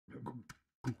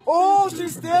Oh,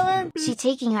 she's stealing? She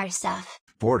taking our stuff.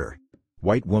 Border.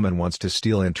 White woman wants to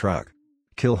steal in truck.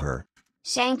 Kill her.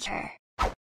 Shank her.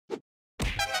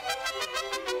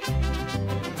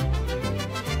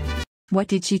 What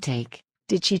did she take?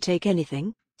 Did she take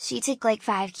anything? She took like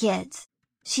 5 kids.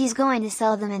 She's going to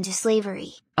sell them into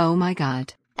slavery. Oh my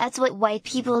god. That's what white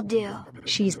people do.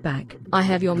 She's back. I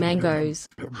have your mangoes.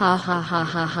 Ha ha ha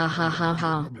ha ha ha ha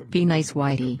ha. Be nice,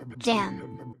 Whitey. Damn.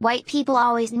 White people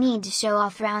always need to show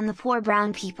off around the poor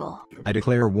brown people. I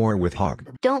declare war with Hawk.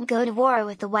 Don't go to war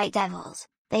with the white devils.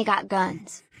 They got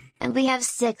guns. And we have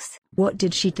 6. What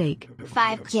did she take?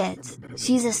 5 kids.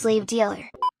 She's a slave dealer.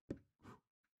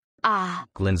 Ah.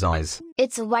 Glenn's eyes.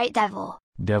 It's a white devil.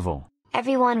 Devil.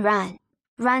 Everyone run.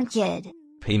 Run, kid.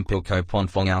 Pimpilko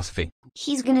Ponfong Ausfi.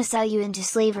 He's gonna sell you into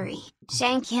slavery.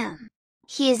 Shank him.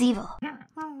 He is evil.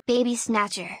 Baby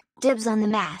snatcher. Dibs on the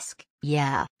mask.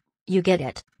 Yeah. You get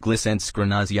it.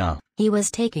 Glissenskranazia. He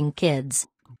was taking kids.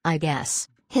 I guess.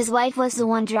 His wife was the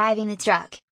one driving the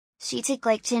truck. She took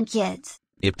like 10 kids.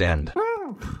 Iptend.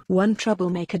 One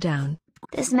troublemaker down.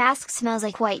 This mask smells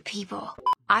like white people.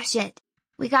 Ah shit.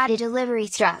 We got a delivery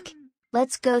truck.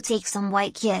 Let's go take some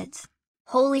white kids.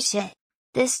 Holy shit.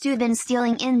 This dude been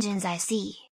stealing engines, I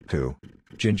see. Who?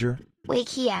 Ginger? Wait,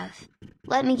 Kiev.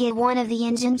 Let me get one of the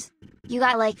engines. You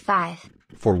got like 5.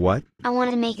 For what? I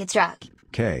want to make a truck.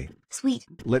 K. Sweet.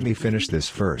 Let me finish this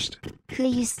first. Who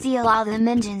you steal all them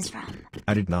engines from?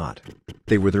 I did not.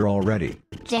 They were there already.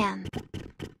 Damn.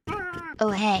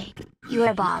 Oh hey. You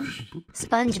are Bob.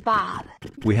 SpongeBob.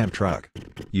 We have truck.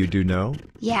 You do know?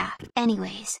 Yeah,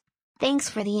 anyways. Thanks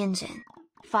for the engine.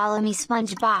 Follow me,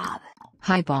 SpongeBob.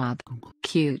 Hi, Bob.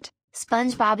 Cute.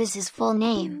 SpongeBob is his full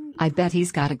name. I bet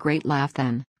he's got a great laugh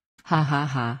then. Ha ha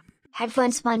ha. Have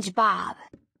fun, SpongeBob.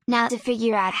 Now to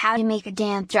figure out how to make a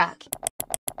damn truck.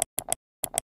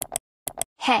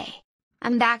 Hey.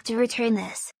 I'm back to return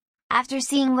this. After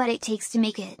seeing what it takes to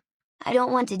make it. I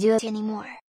don't want to do it anymore.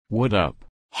 What up?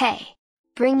 Hey.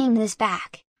 Bringing this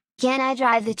back. Can I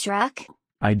drive the truck?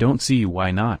 I don't see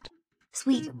why not.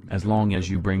 Sweet. As long as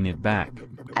you bring it back.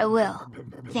 I will.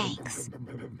 Thanks.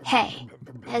 Hey.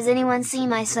 Has anyone seen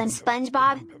my son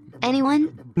SpongeBob?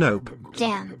 Anyone? Nope.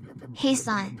 Damn. Hey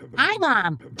son. Hi,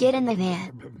 Mom. Get in the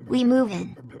van. We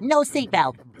moving. No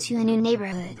seatbelt. To a new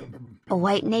neighborhood. A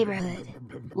white neighborhood.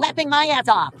 Laughing my ass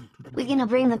off. We gonna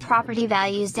bring the property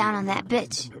values down on that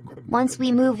bitch. Once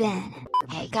we move in.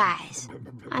 Hey guys.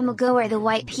 I'ma go where the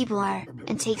white people are,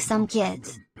 and take some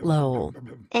kids. Lol.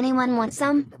 Anyone want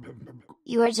some?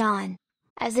 You are John.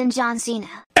 As in John Cena.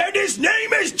 And his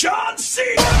name is John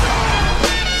Cena!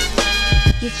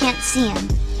 You can't see him.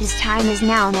 His time is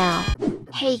now.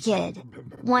 Hey kid.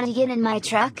 Wanna get in my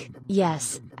truck?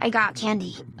 Yes. I got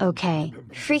candy. Okay.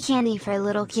 Free candy for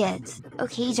little kids.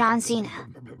 Okay, John Cena.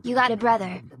 You got a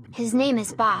brother. His name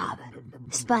is Bob.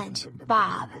 Sponge,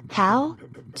 Bob. How?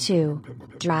 To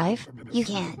drive? You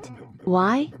can't.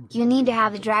 Why? You need to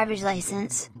have a driver's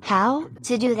license. How?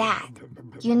 To do that,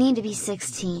 you need to be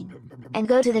 16. And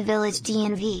go to the village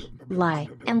DMV. Lie.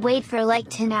 And wait for like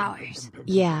 10 hours.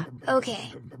 Yeah.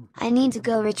 Okay. I need to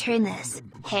go return this.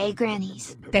 Hey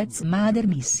grannies. That's Mother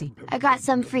Missy. I got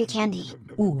some free candy.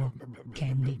 Ooh,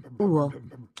 candy. Ooh.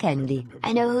 Candy.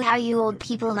 I know how you old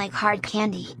people like hard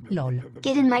candy. Lol.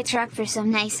 Get in my truck for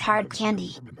some nice hard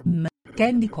candy.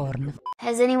 Candy corn.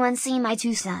 Has anyone seen my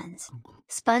 2 sons?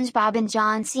 SpongeBob and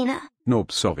John Cena?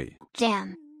 Nope, sorry.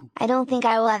 Damn. I don't think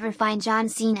I will ever find John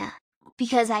Cena.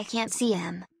 Because I can't see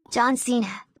him. John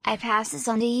Cena, I pass this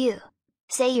on to you.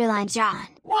 Say your line, John.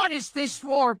 What is this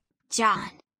for? John.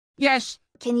 Yes.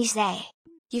 Can you say?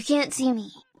 You can't see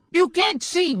me. You can't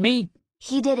see me.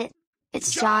 He did it.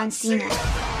 It's John Cena.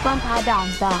 Bumpa dom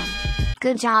dom.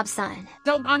 Good job, son.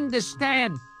 Don't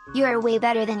understand. You are way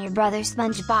better than your brother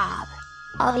SpongeBob.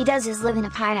 All he does is live in a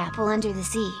pineapple under the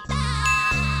sea.